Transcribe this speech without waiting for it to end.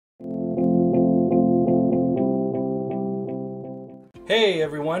Hey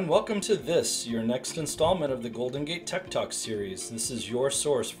everyone, welcome to your next installment of the GoldenGate Tech Talk series. This is your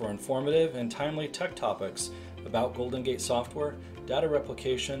source for informative and timely tech topics about GoldenGate software, data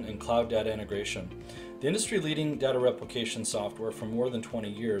replication, and cloud data integration. The industry-leading data replication software for more than 20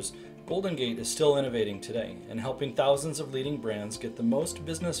 years, GoldenGate is still innovating today and helping thousands of leading brands get the most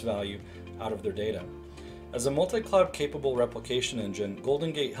business value out of their data. As a multi-cloud capable replication engine,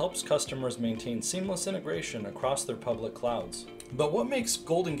 GoldenGate helps customers maintain seamless integration across their public clouds. But what makes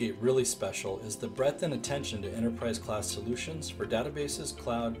GoldenGate really special is the breadth and attention to enterprise-class solutions for databases,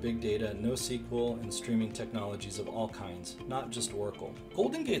 cloud, big data, NoSQL, and streaming technologies of all kinds, not just Oracle.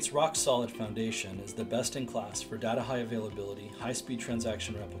 GoldenGate's rock-solid foundation is the best-in-class for data high availability, high-speed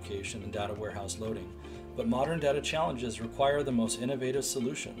transaction replication, and data warehouse loading. But modern data challenges require the most innovative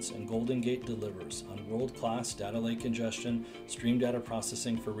solutions, and GoldenGate delivers on world-class data lake ingestion, stream data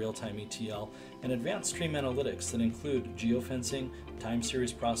processing for real-time ETL, and advanced stream analytics that include geofencing, time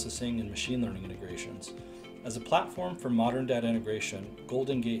series processing, and machine learning integrations. As a platform for modern data integration,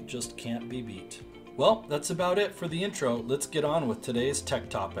 GoldenGate just can't be beat. Well, that's about it for the intro. Let's get on with today's tech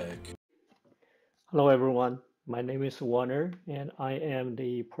topic. Hello everyone, my name is Warner and I am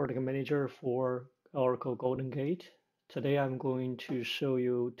the product manager for Oracle GoldenGate. Today I'm going to show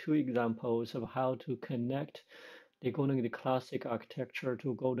you two examples of how to connect the GoldenGate Classic architecture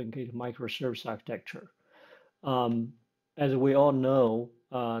to GoldenGate Microservice architecture. As we all know,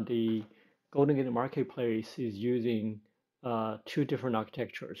 the GoldenGate Marketplace is using two different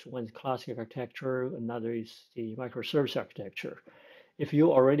architectures. One is Classic architecture, another is the Microservice architecture. If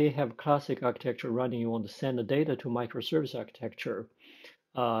you already have classic architecture running, you want to send the data to microservice architecture,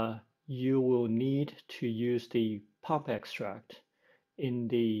 you will need to use the pump extract in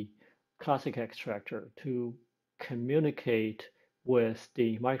the classic extractor to communicate with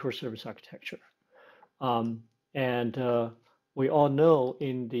the microservice architecture. We all know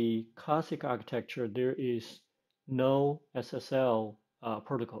in the classic architecture, there is no SSL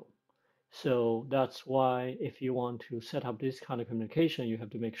protocol. So that's why if you want to set up this kind of communication, you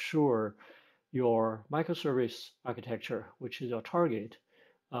have to make sure your microservice architecture, which is your target,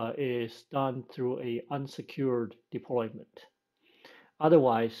 is done through a unsecured deployment.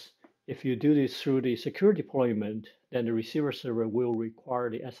 Otherwise, if you do this through the secure deployment, then the receiver server will require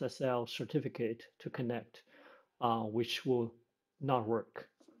the SSL certificate to connect, which will not work.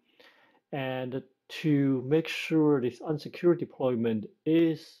 And to make sure this unsecured deployment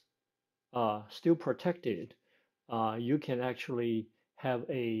is still protected, you can actually have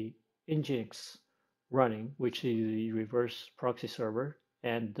a NGINX running, which is the reverse proxy server,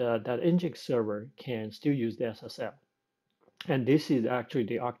 and that NGINX server can still use the SSL. And this is actually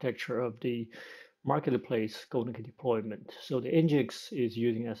the architecture of the marketplace GoldenGate deployment. So the NGINX is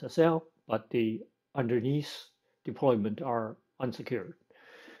using SSL, but the underneath deployment are unsecured.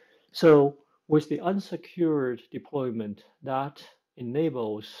 So with the unsecured deployment, that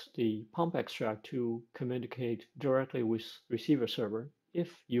enables the pump extract to communicate directly with receiver server.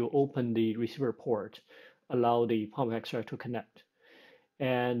 If you open the receiver port, allow the pump extract to connect.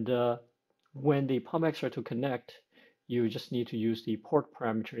 And when the pump extract to connect, you just need to use the port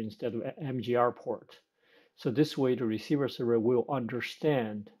parameter instead of MGR port. So this way, the receiver server will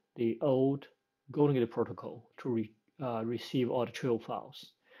understand the old GoldenGate protocol to receive all the trail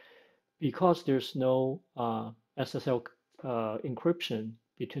files. Because there's no SSL encryption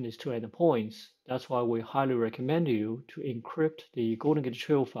between these two endpoints, that's why we highly recommend you to encrypt the GoldenGate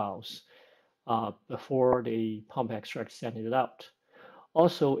trail files before the pump extract sending it out.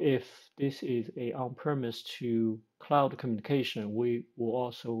 Also, if this is a on-premise to cloud communication, we will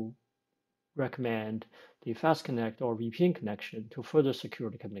also recommend the Fast Connect or VPN connection to further secure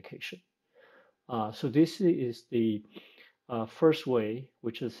the communication. So this is the first way,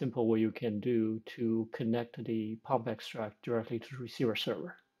 which is a simple way you can do to connect the pump extract directly to the receiver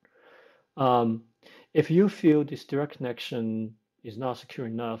server. If you feel this direct connection is not secure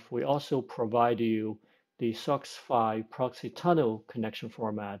enough, we also provide you the Socks5 Proxy tunnel connection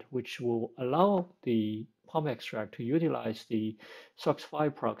format, which will allow the pump extract to utilize the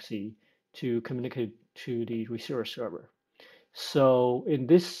Socks5 proxy to communicate to the receiver server. So in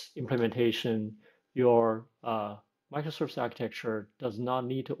this implementation, your microservice architecture does not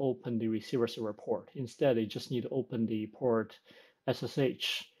need to open the receiver server port. Instead, it just need to open the port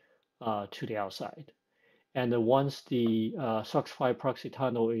SSH to the outside. And once the Socks5 proxy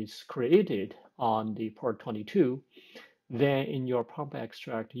tunnel is created on the port 22, then in your pump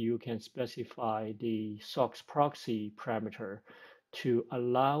extract, you can specify the Socks proxy parameter to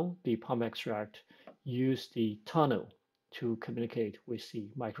allow the pump extract use the tunnel to communicate with the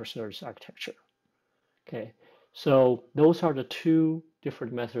microservice architecture. Okay, So those are the two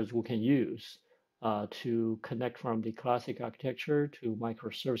different methods we can use to connect from the classic architecture to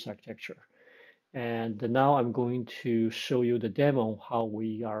microservice architecture. And now I'm going to show you the demo how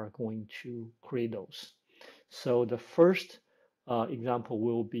we are going to create those. So the first example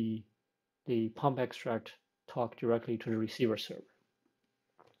will be the pump extract talk directly to the receiver server.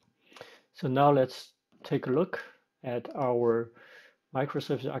 So now let's take a look at our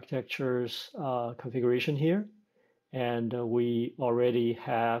microservice architecture's configuration here. And we already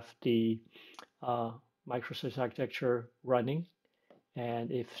have the microservice architecture running.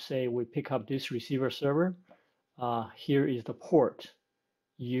 And if, say, we pick up this receiver server, here is the port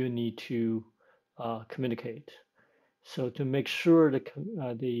you need to communicate. So to make sure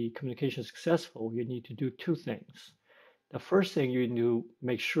the communication is successful, you need to do two things. The first thing you need to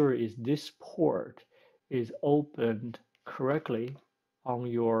make sure is this port is opened correctly on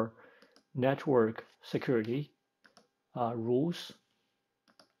your network security rules.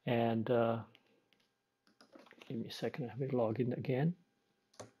 And give me a second, I will log in again.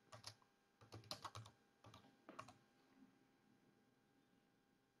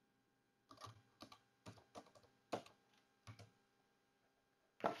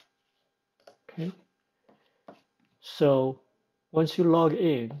 Okay. So once you log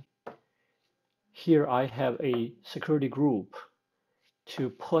in, here I have a security group to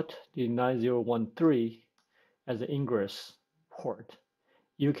put the 9013 as an ingress port.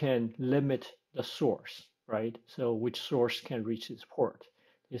 You can limit the source, right? So which source can reach this port.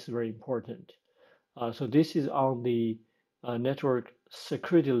 This is very important. So this is on the network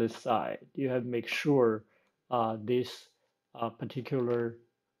security list side. You have to make sure this particular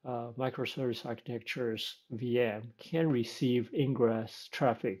microservice architecture's VM can receive ingress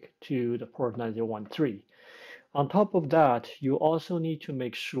traffic to the port 9013. On top of that, you also need to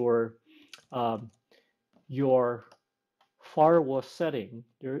make sure your firewall setting,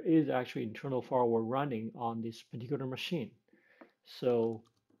 there is actually internal firewall running on this particular machine. So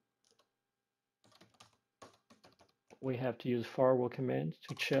we have to use firewall command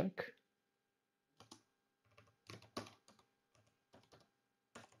to check.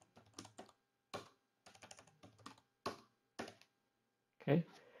 Okay,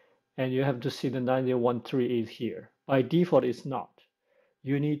 and you have to see the 9013 is here. By default, it's not.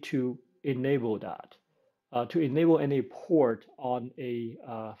 You need to enable that. To enable any port on a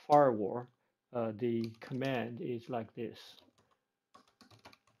firewall, the command is like this.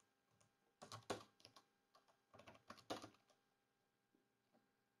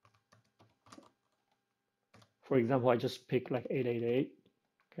 For example, I just picked like 888.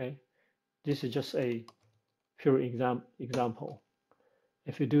 Okay, this is just a pure example.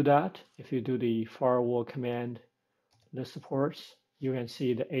 If you do that, if you do the firewall command list of ports, you can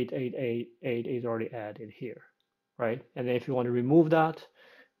see the 8888 is already added here, right? And if you want to remove that,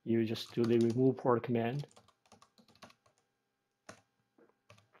 you just do the remove port command.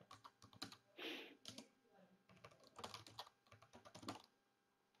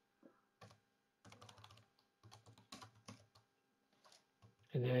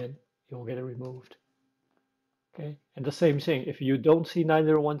 And then it will get it removed. Okay, and the same thing, if you don't see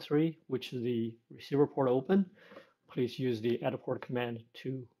 9013, which is the receiver port open, please use the add port command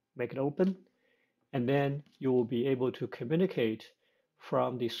to make it open. And then you will be able to communicate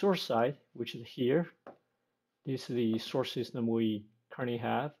from the source side, which is here. This is the source system we currently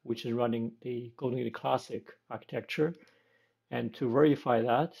have, which is running the GoldenGate Classic architecture. And to verify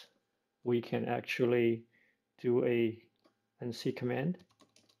that, we can actually do a nc command.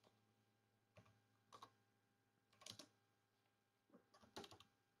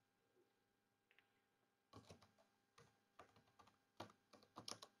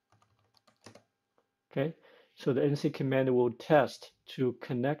 Okay, so the nc command will test to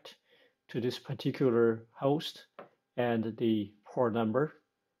connect to this particular host and the port number,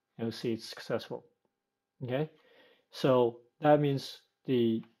 and you'll see it's successful. Okay, so that means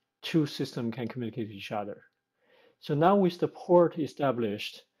the two systems can communicate with each other. So now with the port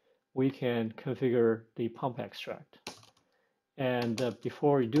established, we can configure the pump extract. And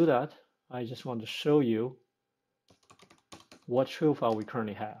before we do that, I just want to show you what trail file we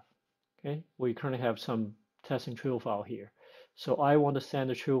currently have. Okay, we currently have some testing trail file here. So I want to send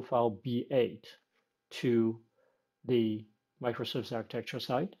the trail file B8 to the microservice architecture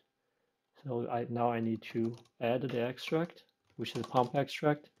side. So now I need to add the extract, which is pump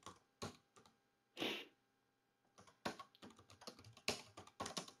extract.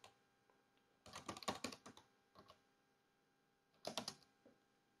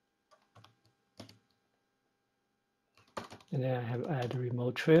 And then I have add a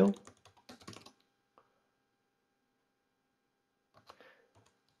remote trail.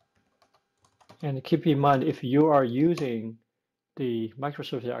 And keep in mind, if you are using the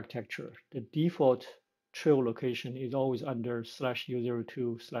microservice architecture, the default trail location is always under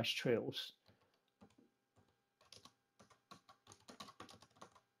 /u02/trails.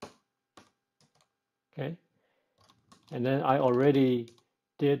 Okay, and then I already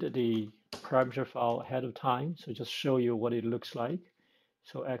did the parameter file ahead of time, so just show you what it looks like.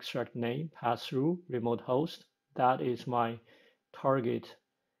 So extract name, pass through, remote host. That is my target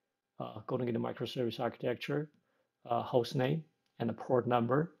GoldenGate microservice architecture host name and the port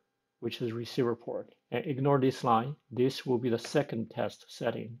number, which is receiver port. And ignore this line. This will be the second test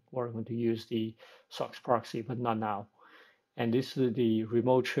setting. We're going to use the Socks proxy, but not now. And this is the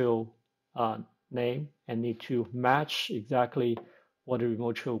remote trail name, and need to match exactly what the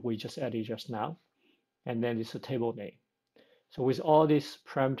remote trail we just added just now. And then it's a table name. So with all these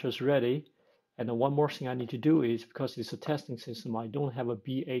parameters ready, and then one more thing I need to do is, because it's a testing system, I don't have a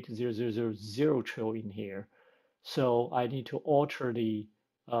B80000 trail in here. So I need to alter the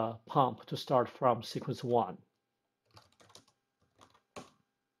pump to start from sequence 1.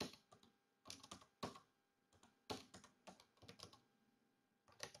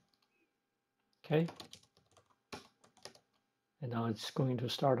 Okay. And now it's going to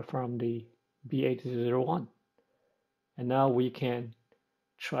start from the B801. And now we can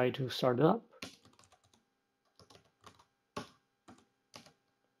try to start it up.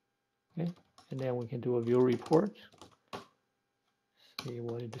 Okay. And then we can do a view report. See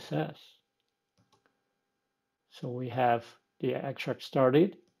what it says. So we have the extract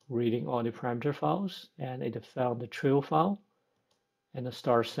started, reading all the parameter files, and it found the trail file, and it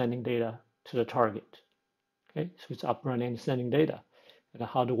starts sending data to the target. Okay, so it's up running and sending data. And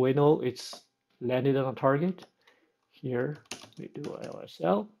how do we know it's landed on a target? Here we do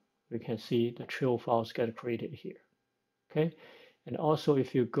LSL. We can see the trail files get created here. Okay, and also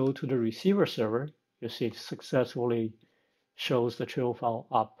if you go to the receiver server, you see it successfully shows the trail file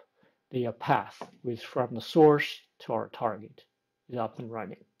up the path with from the source to our target is up and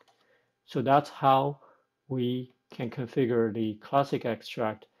running. So that's how we can configure the classic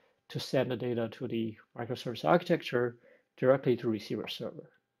extract to send the data to the microservice architecture directly to receiver server.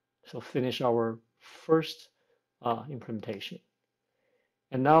 So finish our first implementation.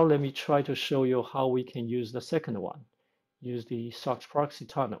 And now let me try to show you how we can use the second one, use the Socks proxy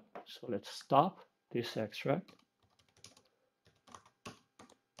tunnel. So let's stop this extract.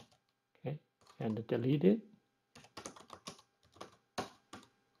 Okay, and delete it.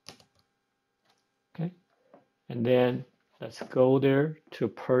 Okay, and then let's go there to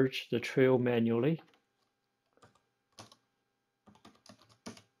purge the trail manually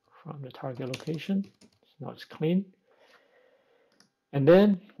from the target location. So now it's clean. And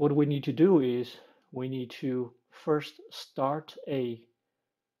then what we need to do is we need to first start the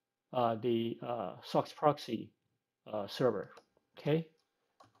Socks proxy server. Okay,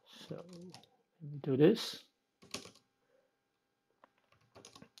 so let me do this.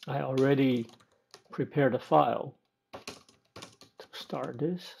 I already prepared a file to start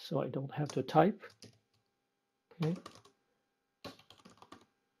this, so I don't have to type. Okay.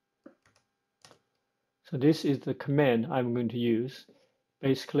 So this is the command I'm going to use.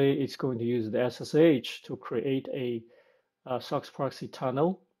 Basically, it's going to use the SSH to create a Socks proxy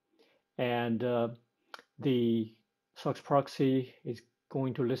tunnel, and the Socks proxy is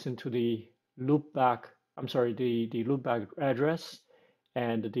going to listen to the loopback. I'm sorry, the loopback address,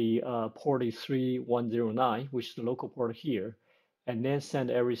 and the port is 3109, which is the local port here, and then send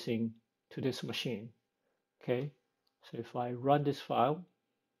everything to this machine. Okay, so if I run this file,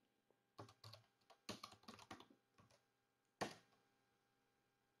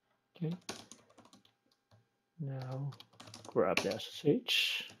 okay, now grab the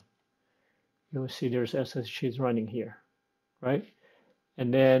SSH. You'll see there's SSH running here, right?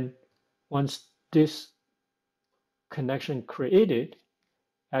 And then once this connection created,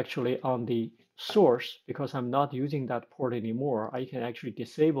 actually on the source, because I'm not using that port anymore, I can actually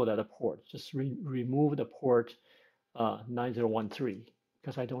disable that port. Just remove the port 9013,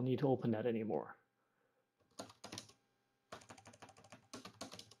 because I don't need to open that anymore.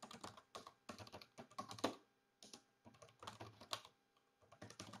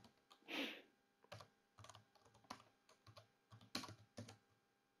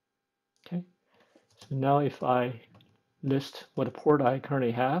 Okay, so now if I list what port I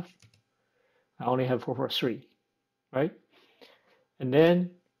currently have, I only have 443, right? And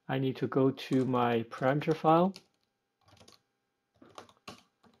then I need to go to my parameter file.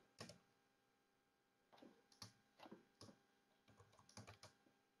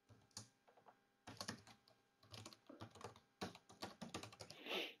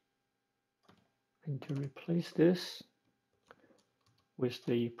 going to replace this with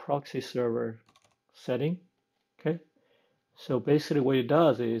the proxy server setting. Okay, so basically what it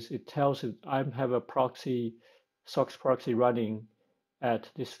does is it tells it I have a proxy, Socks proxy running at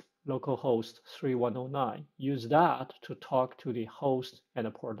this localhost 3109. Use that to talk to the host and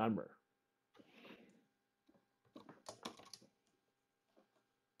the port number.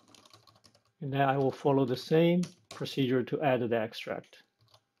 And then I will follow the same procedure to add the extract.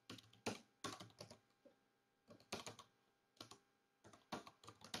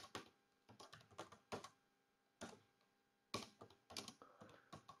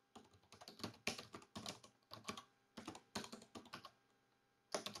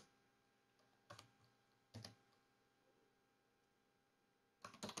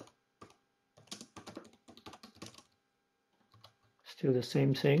 Still the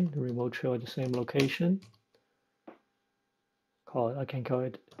same thing, the remote trail at the same location. I can call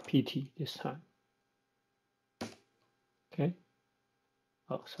it PT this time. Okay.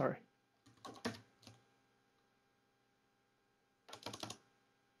 Oh, sorry.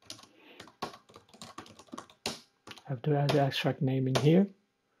 Have to add the extract name in here.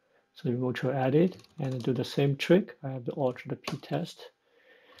 So the remote trail added, and do the same trick. I have to alter the p-test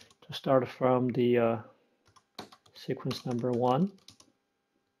to start from the sequence number 1.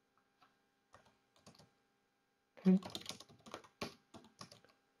 Okay.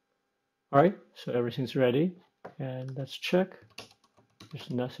 All right, so everything's ready, and let's check.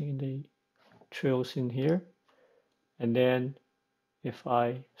 There's nothing in the trails in here. And then if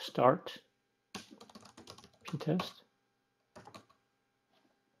I start p-test,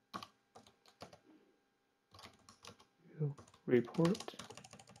 report.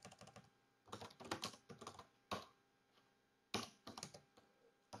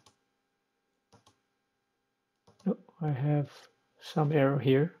 Oh, I have some error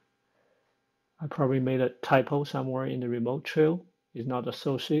here. I probably made a typo somewhere in the remote trail. It's not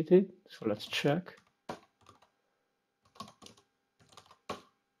associated, so let's check.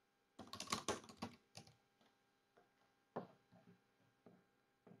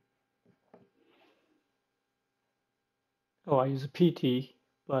 Oh, I use a PT,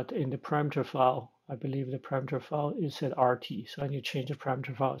 but in the parameter file, I believe the parameter file is set RT, so I need to change the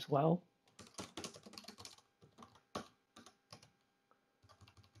parameter file as well.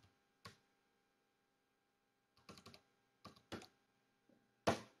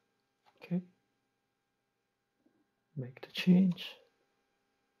 Okay, make the change.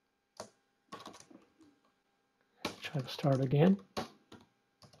 Try to start again.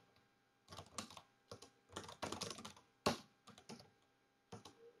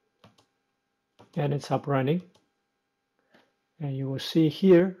 And it's up running. And you will see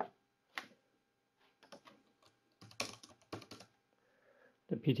here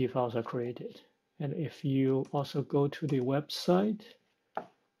the PT files are created. And if you also go to the website,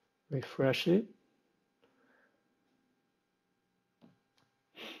 refresh it,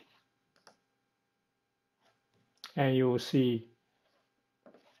 and you will see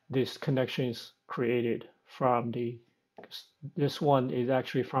this connection is created from this one is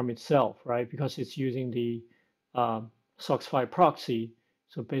actually from itself, right? Because it's using the Socks5 proxy.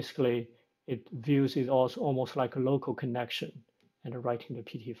 So basically it views it also almost like a local connection and writing the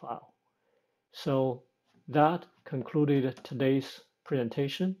PT file. So that concluded today's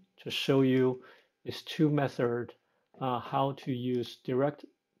presentation to show you these two methods, how to use direct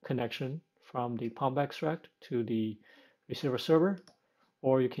connection from the pump extract to the receiver server,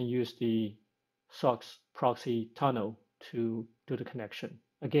 or you can use the Socks proxy tunnel to do the connection.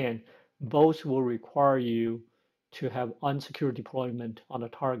 Again, both will require you to have unsecure deployment on a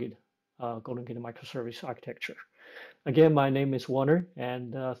target GoldenGate microservice architecture. Again, my name is Warner,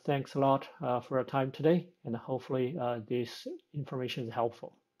 and thanks a lot for your time today, and hopefully this information is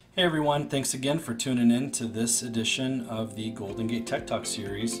helpful. Hey everyone, thanks again for tuning in to this edition of the GoldenGate Tech Talk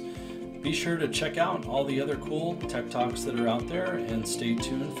series. Be sure to check out all the other cool tech talks that are out there and stay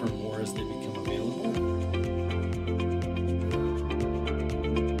tuned for more as they become available.